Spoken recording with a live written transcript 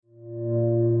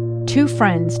Two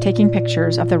friends taking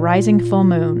pictures of the rising full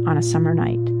moon on a summer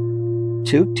night.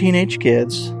 Two teenage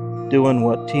kids doing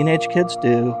what teenage kids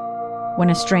do. When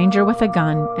a stranger with a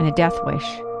gun and a death wish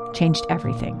changed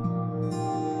everything.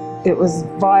 It was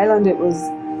violent, it was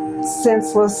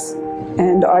senseless,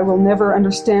 and I will never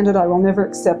understand it, I will never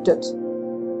accept it.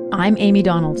 I'm Amy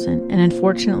Donaldson, and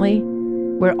unfortunately,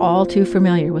 we're all too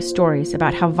familiar with stories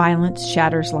about how violence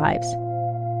shatters lives.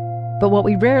 But what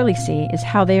we rarely see is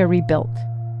how they are rebuilt.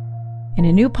 In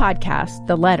a new podcast,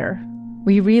 The Letter,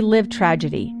 we relive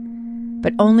tragedy,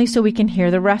 but only so we can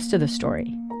hear the rest of the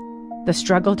story. The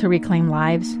struggle to reclaim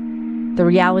lives, the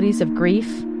realities of grief,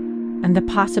 and the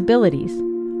possibilities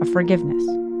of forgiveness.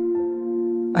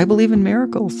 I believe in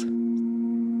miracles.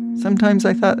 Sometimes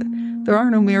I thought, there are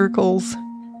no miracles.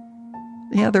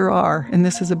 Yeah, there are, and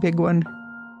this is a big one.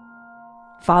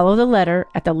 Follow The Letter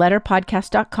at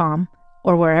theletterpodcast.com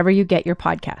or wherever you get your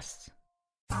podcasts.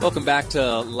 Welcome back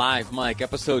to Live Mike,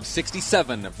 episode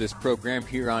 67 of this program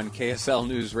here on KSL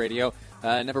News Radio.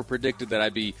 I never predicted that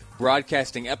I'd be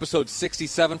broadcasting episode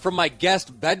 67 from my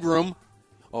guest bedroom.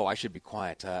 Oh, I should be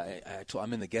quiet.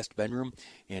 I'm in the guest bedroom,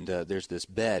 and there's this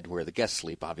bed where the guests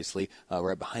sleep, obviously,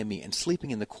 right behind me. And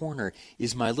sleeping in the corner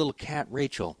is my little cat,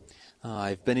 Rachel.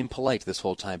 I've been impolite this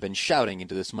whole time, been shouting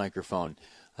into this microphone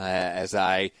as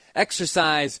I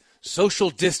exercise social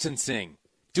distancing,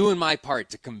 doing my part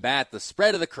to combat the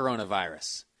spread of the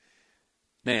coronavirus.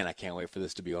 Man, I can't wait for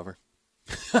this to be over.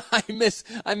 I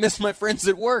miss my friends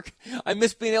at work. I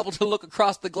miss being able to look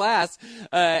across the glass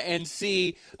and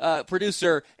see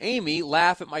producer Amy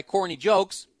laugh at my corny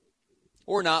jokes,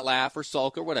 or not laugh, or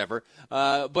sulk, or whatever.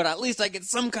 But at least I get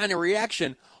some kind of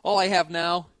reaction. All I have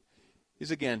now is,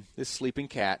 again, this sleeping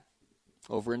cat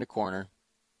over in the corner.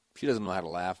 She doesn't know how to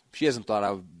laugh. She hasn't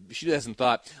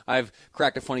thought I've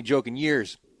cracked a funny joke in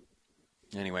years.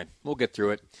 Anyway, we'll get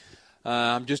through it.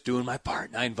 I'm just doing my part,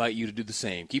 and I invite you to do the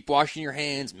same. Keep washing your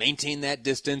hands, maintain that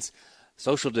distance.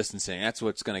 Social distancing, that's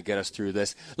what's going to get us through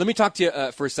this. Let me talk to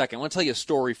you for a second. I want to tell you a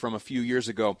story from a few years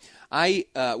ago. I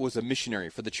was a missionary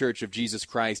for the Church of Jesus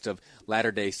Christ of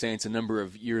Latter-day Saints a number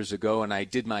of years ago, and I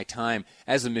did my time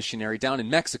as a missionary down in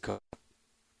Mexico.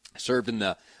 I served in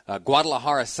the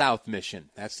Guadalajara South Mission.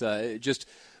 That's just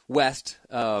west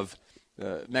of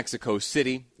Mexico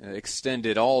City,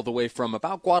 extended all the way from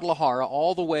about Guadalajara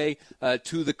all the way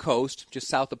to the coast, just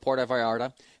south of Puerto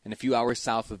Vallarta, and a few hours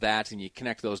south of that, and you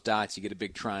connect those dots, you get a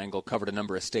big triangle, covered a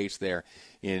number of states there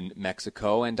in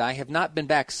Mexico, and I have not been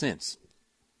back since.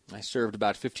 I served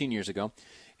about 15 years ago,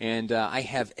 and I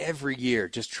have every year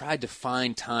just tried to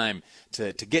find time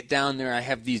to get down there. I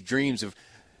have these dreams of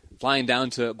flying down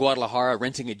to Guadalajara,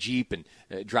 renting a Jeep, and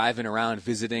driving around,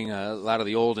 visiting a lot of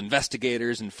the old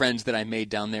investigators and friends that I made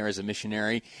down there as a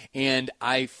missionary. And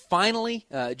I finally,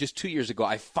 just 2 years ago,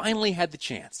 I finally had the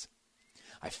chance.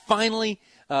 I finally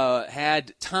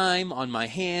had time on my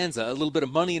hands, a little bit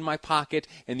of money in my pocket,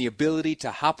 and the ability to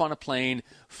hop on a plane,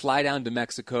 fly down to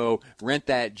Mexico, rent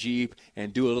that Jeep,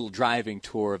 and do a little driving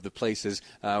tour of the places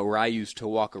where I used to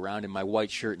walk around in my white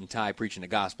shirt and tie preaching the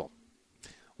gospel.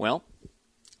 Well,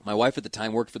 my wife at the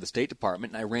time worked for the State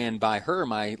Department, and I ran by her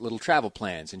my little travel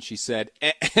plans, and she said,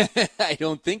 I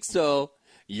don't think so.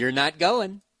 You're not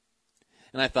going.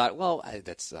 And I thought, well,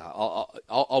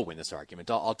 I'll win this argument.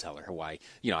 I'll tell her why.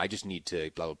 I just need to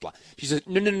blah, blah, blah. She says,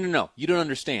 no. You don't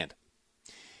understand.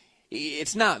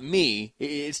 It's not me.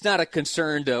 It's not a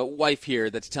concerned wife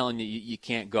here that's telling you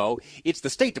can't go. It's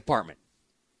the State Department.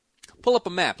 Pull up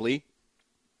a map, Lee.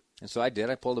 And so I did.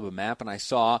 I pulled up a map, and I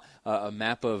saw a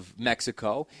map of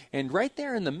Mexico. And right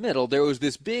there in the middle, there was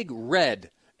this big red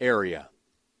area.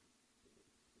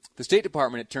 The State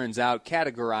Department, it turns out,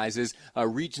 categorizes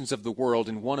regions of the world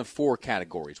in one of four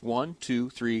categories. 1, 2,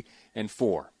 3, and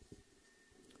 4.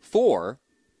 4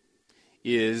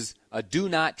 is a do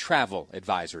not travel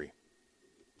advisory.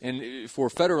 And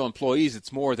for federal employees,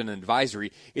 it's more than an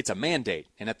advisory. It's a mandate.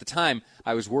 And at the time,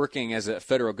 I was working as a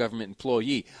federal government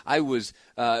employee. I was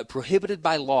prohibited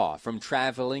by law from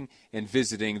traveling and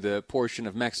visiting the portion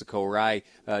of Mexico where I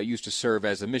used to serve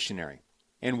as a missionary.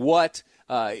 And what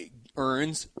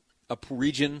earns a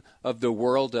region of the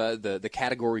world the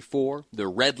Category 4, the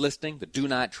red listing, the do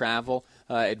not travel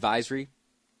advisory?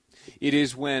 It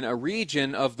is when a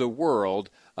region of the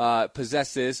world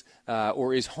possesses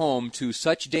or is home to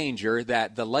such danger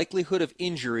that the likelihood of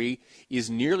injury is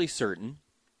nearly certain,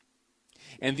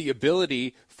 and the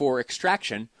ability for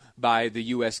extraction by the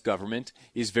U.S. government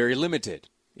is very limited,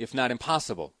 if not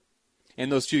impossible.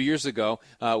 And those 2 years ago,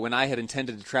 when I had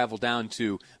intended to travel down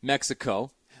to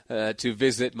Mexico to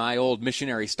visit my old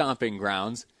missionary stomping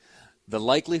grounds, The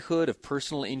likelihood of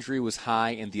personal injury was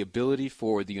high, and the ability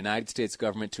for the United States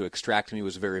government to extract me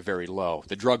was very, very low.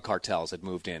 The drug cartels had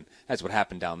moved in. That's what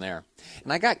happened down there.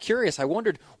 And I got curious. I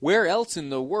wondered, where else in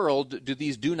the world do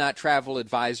these do not travel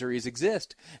advisories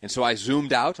exist? And so I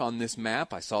zoomed out on this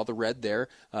map. I saw the red there,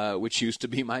 which used to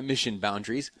be my mission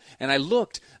boundaries. And I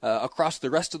looked across the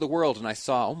rest of the world, and I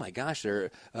saw, oh my gosh,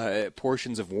 there are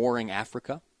portions of warring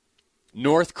Africa,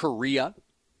 North Korea,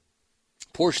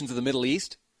 portions of the Middle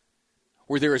East,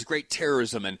 where there is great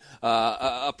terrorism and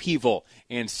upheaval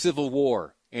and civil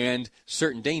war and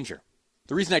certain danger.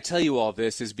 The reason I tell you all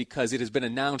this is because it has been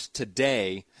announced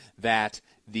today that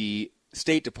the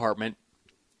State Department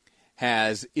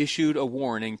has issued a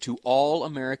warning to all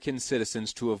American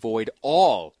citizens to avoid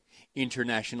all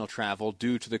international travel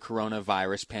due to the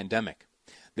coronavirus pandemic.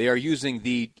 They are using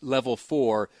the level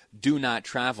 4 do not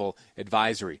travel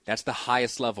advisory. That's the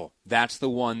highest level. That's the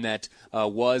one that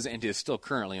was and is still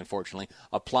currently, unfortunately,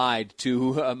 applied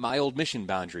to my old mission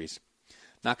boundaries.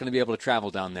 Not going to be able to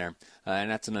travel down there, and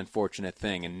that's an unfortunate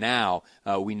thing. And now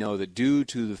we know that due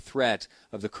to the threat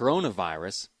of the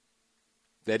coronavirus,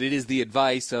 that it is the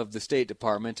advice of the State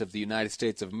Department of the United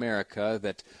States of America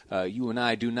that you and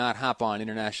I do not hop on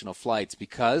international flights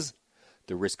because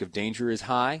the risk of danger is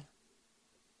high,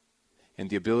 and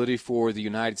the ability for the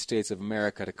United States of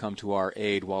America to come to our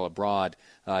aid while abroad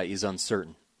is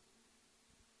uncertain.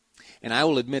 And I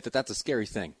will admit that that's a scary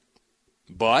thing.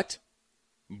 But,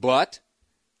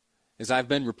 as I've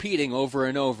been repeating over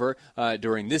and over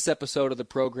during this episode of the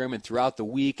program and throughout the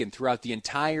week and throughout the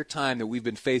entire time that we've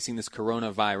been facing this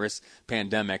coronavirus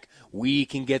pandemic, we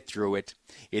can get through it.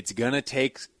 It's going to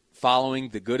take following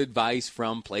the good advice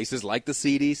from places like the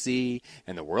CDC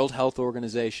and the World Health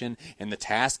Organization and the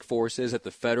task forces at the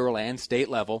federal and state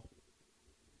level,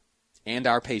 and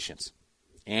our patience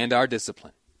and our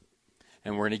discipline.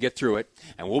 And we're going to get through it,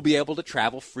 and we'll be able to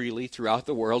travel freely throughout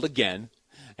the world again,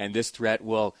 and this threat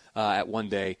will at one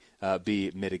day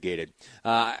be mitigated.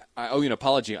 I owe you an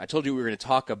apology. I told you we were going to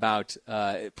talk about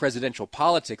presidential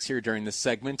politics here during this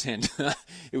segment, and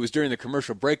it was during the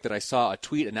commercial break that I saw a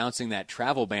tweet announcing that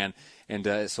travel ban,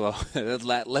 and so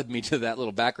that led me to that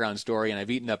little background story, and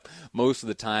I've eaten up most of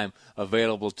the time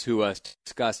available to us to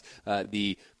discuss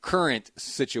the current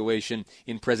situation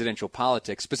in presidential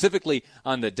politics, specifically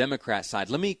on the Democrat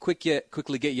side. Let me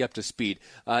quickly get you up to speed.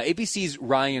 ABC's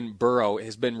Ryan Burrow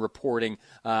has been reporting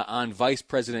on Vice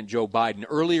President Joe Biden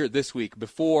earlier this week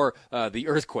before the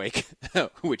earthquake,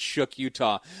 which shook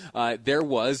Utah. There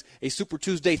was a Super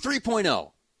Tuesday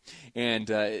 3.0. And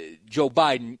Joe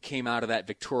Biden came out of that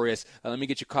victorious. Let me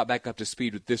get you caught back up to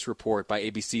speed with this report by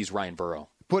ABC's Ryan Burrow.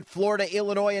 Put Florida,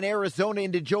 Illinois, and Arizona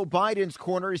into Joe Biden's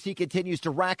corner as he continues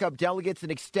to rack up delegates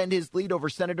and extend his lead over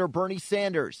Senator Bernie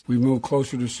Sanders. We've moved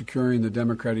closer to securing the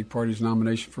Democratic Party's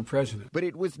nomination for president. But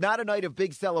it was not a night of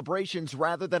big celebrations.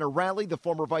 Rather than a rally, the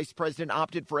former vice president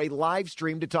opted for a live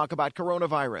stream to talk about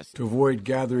coronavirus. To avoid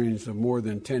gatherings of more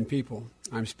than 10 people,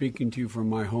 I'm speaking to you from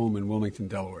my home in Wilmington,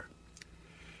 Delaware.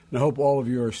 And I hope all of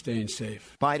you are staying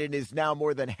safe. Biden is now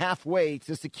more than halfway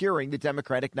to securing the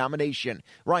Democratic nomination.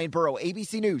 Ryan Burrow,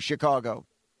 ABC News, Chicago.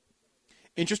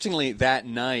 Interestingly, that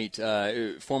night,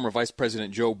 former Vice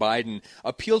President Joe Biden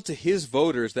appealed to his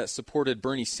voters that supported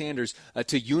Bernie Sanders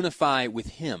to unify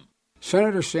with him.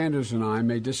 Senator Sanders and I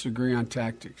may disagree on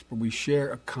tactics, but we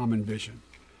share a common vision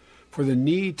for the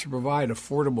need to provide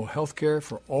affordable health care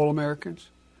for all Americans,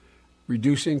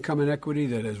 reduce income inequity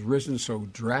that has risen so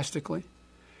drastically,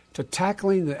 to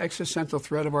tackling the existential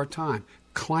threat of our time,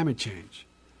 climate change.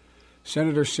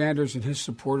 Senator Sanders and his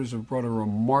supporters have brought a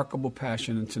remarkable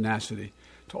passion and tenacity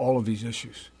to all of these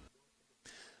issues.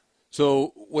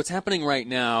 So what's happening right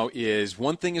now is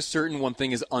one thing is certain, one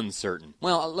thing is uncertain.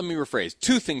 Well, let me rephrase.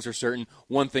 Two things are certain,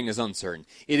 one thing is uncertain.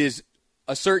 It is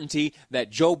a certainty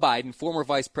that Joe Biden, former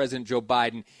Vice President Joe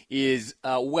Biden, is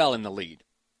well in the lead.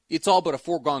 It's all but a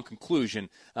foregone conclusion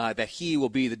that he will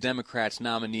be the Democrats'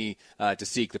 nominee to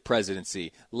seek the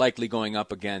presidency, likely going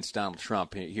up against Donald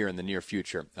Trump here in the near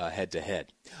future, head-to-head.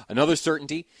 Another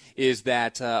certainty is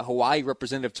that Hawaii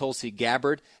Representative Tulsi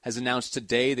Gabbard has announced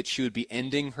today that she would be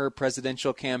ending her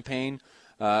presidential campaign,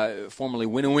 formally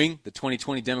winnowing the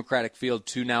 2020 Democratic field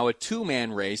to now a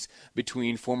two-man race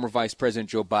between former Vice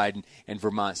President Joe Biden and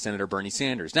Vermont Senator Bernie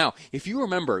Sanders. Now, if you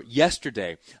remember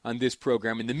yesterday on this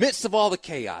program, in the midst of all the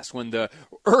chaos, when the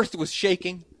earth was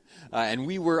shaking, and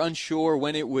we were unsure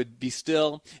when it would be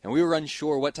still, and we were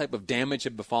unsure what type of damage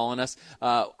had befallen us,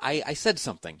 I said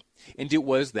something, and it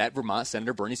was that Vermont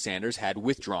Senator Bernie Sanders had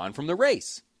withdrawn from the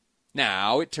race.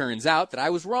 Now, it turns out that I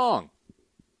was wrong.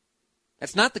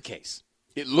 That's not the case.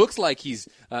 It looks like he's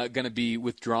going to be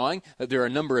withdrawing. There are a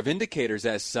number of indicators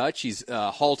as such. He's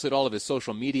halted all of his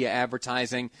social media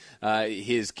advertising.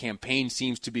 His campaign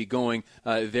seems to be going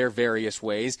their various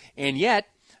ways. And yet,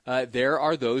 there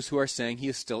are those who are saying he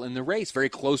is still in the race, very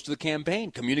close to the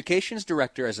campaign. Communications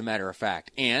director, as a matter of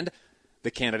fact. And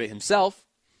the candidate himself,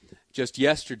 just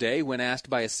yesterday, when asked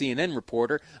by a CNN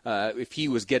reporter if he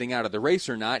was getting out of the race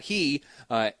or not, he,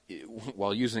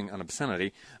 while using an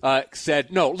obscenity,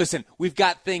 said, no, listen, we've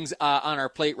got things on our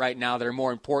plate right now that are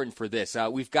more important for this.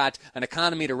 We've got an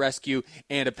economy to rescue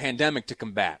and a pandemic to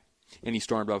combat. And he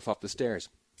stormed off the stairs.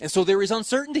 And so there is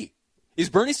uncertainty. Is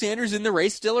Bernie Sanders in the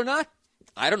race still or not?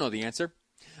 I don't know the answer.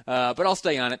 But I'll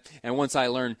stay on it, and once I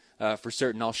learn for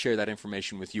certain, I'll share that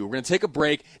information with you. We're going to take a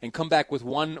break and come back with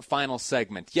one final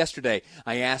segment. Yesterday,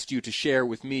 I asked you to share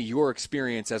with me your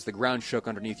experience as the ground shook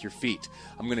underneath your feet.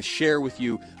 I'm going to share with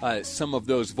you some of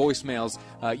those voicemails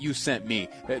you sent me.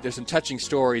 There's some touching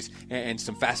stories and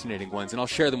some fascinating ones, and I'll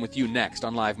share them with you next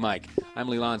on Live Mike. I'm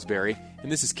Lee Lonsberry,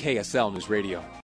 and this is KSL News Radio.